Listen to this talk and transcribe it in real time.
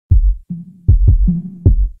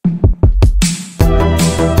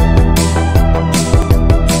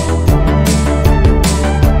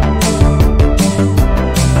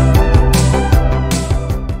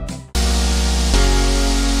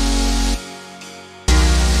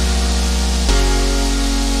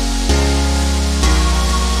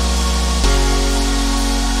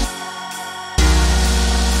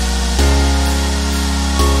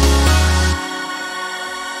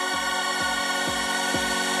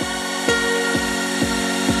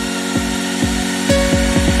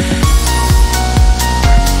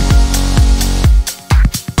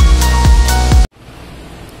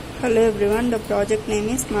Hello everyone, the project name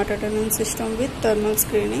is Smart Attendance System with Thermal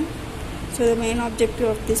Screening. So the main objective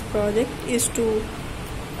of this project is to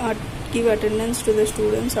give attendance to the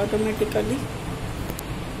students automatically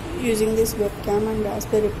using this webcam and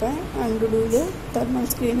Raspberry Pi, and to do the thermal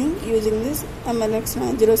screening using this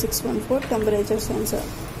MLX90614 temperature sensor.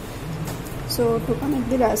 So to connect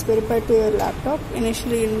the Raspberry Pi to your laptop,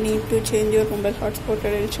 initially you need to change your mobile hotspot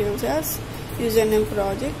credentials as username,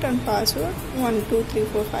 project and password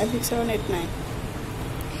 1234567889.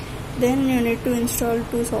 Then you need to install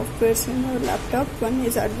two softwares in your laptop. One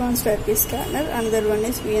is Advanced IP Scanner, another one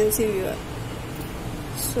is VNC Viewer.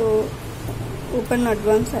 So open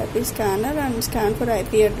Advanced IP Scanner and scan for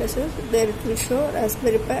IP addresses. There it will show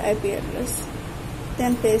Raspberry Pi IP address.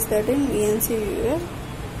 Then paste that in VNC Viewer.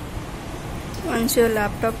 Once your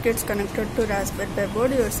laptop gets connected to Raspberry Pi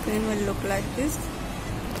board, your screen will look like this.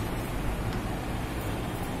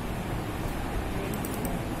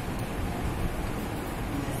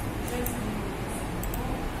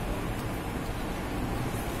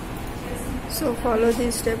 So follow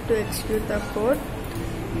this step to execute the code.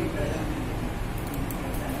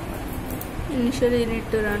 Initially you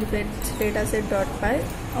need to run 𝗙𝗸𝗹𝗪,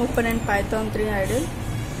 open in Python 3 idle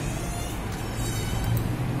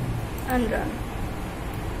and run.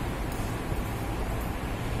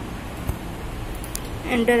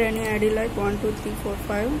 Enter any ID like 1 2 3 4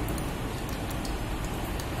 5.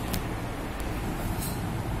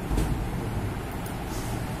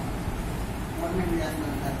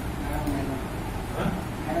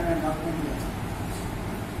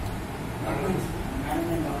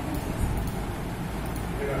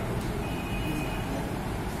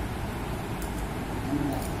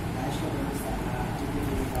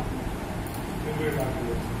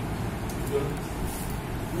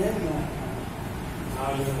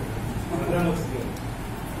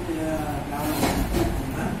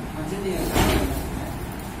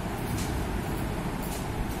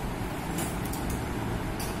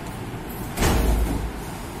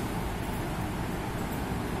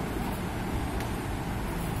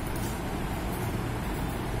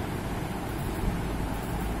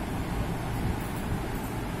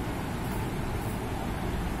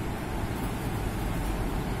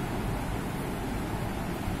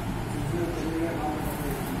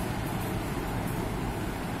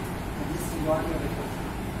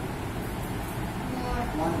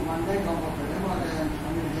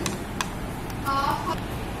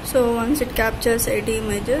 So once it captures 80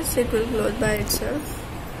 images, it will close by itself.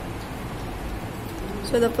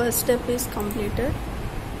 So the first step is completed.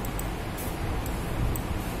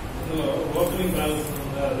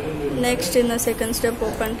 Next, in the second step,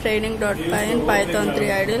 open training.py in Python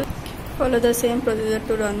 3 idle. Follow the same procedure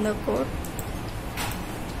to run the code.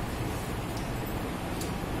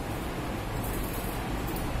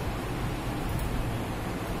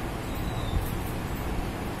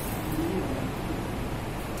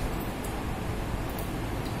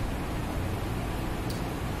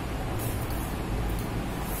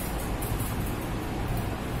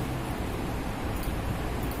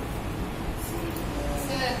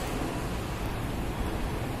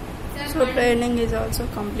 So training is also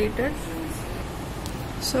completed.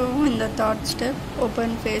 So in the third step,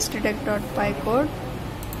 open facedetect.py code.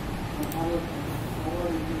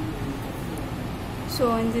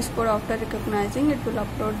 So in this code, after recognizing, it will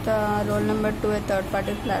upload the roll number to a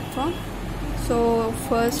third-party platform. So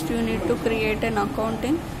first you need to create an account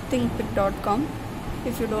in thinkpic.com.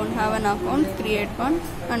 If you don't have an account, create one,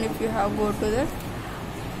 and if you have, go to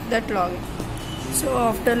that login. So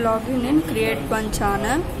after logging in, create one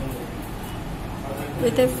channel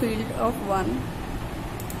with a field of 1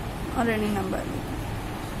 or any number.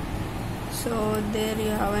 So there you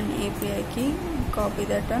have an API key. Copy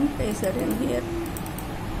that and paste that in here.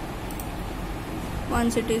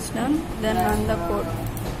 Once it is done, then run the code.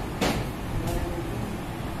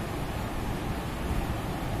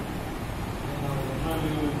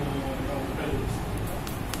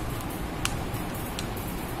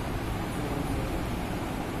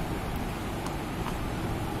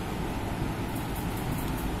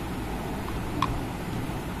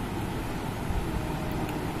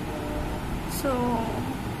 So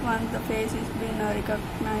once the face is been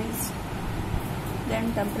recognized,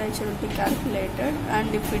 then temperature will be calculated,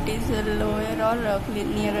 and if it is lower or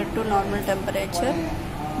nearer to normal temperature,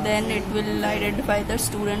 then it will identify the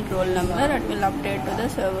student roll number and will update to the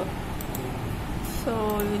server.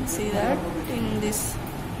 So you will see that in this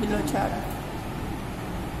below chart.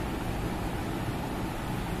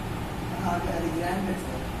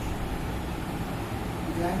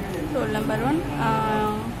 Roll number 1,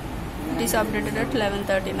 it is updated at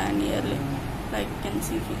 11:39 yearly, like you can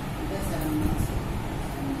see here.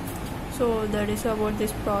 So that is about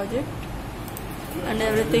this project, and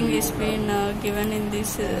everything is been given in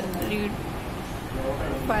this read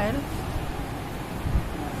file.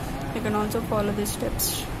 You can also follow the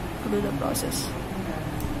steps to do the process.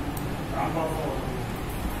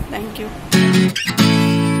 Thank you.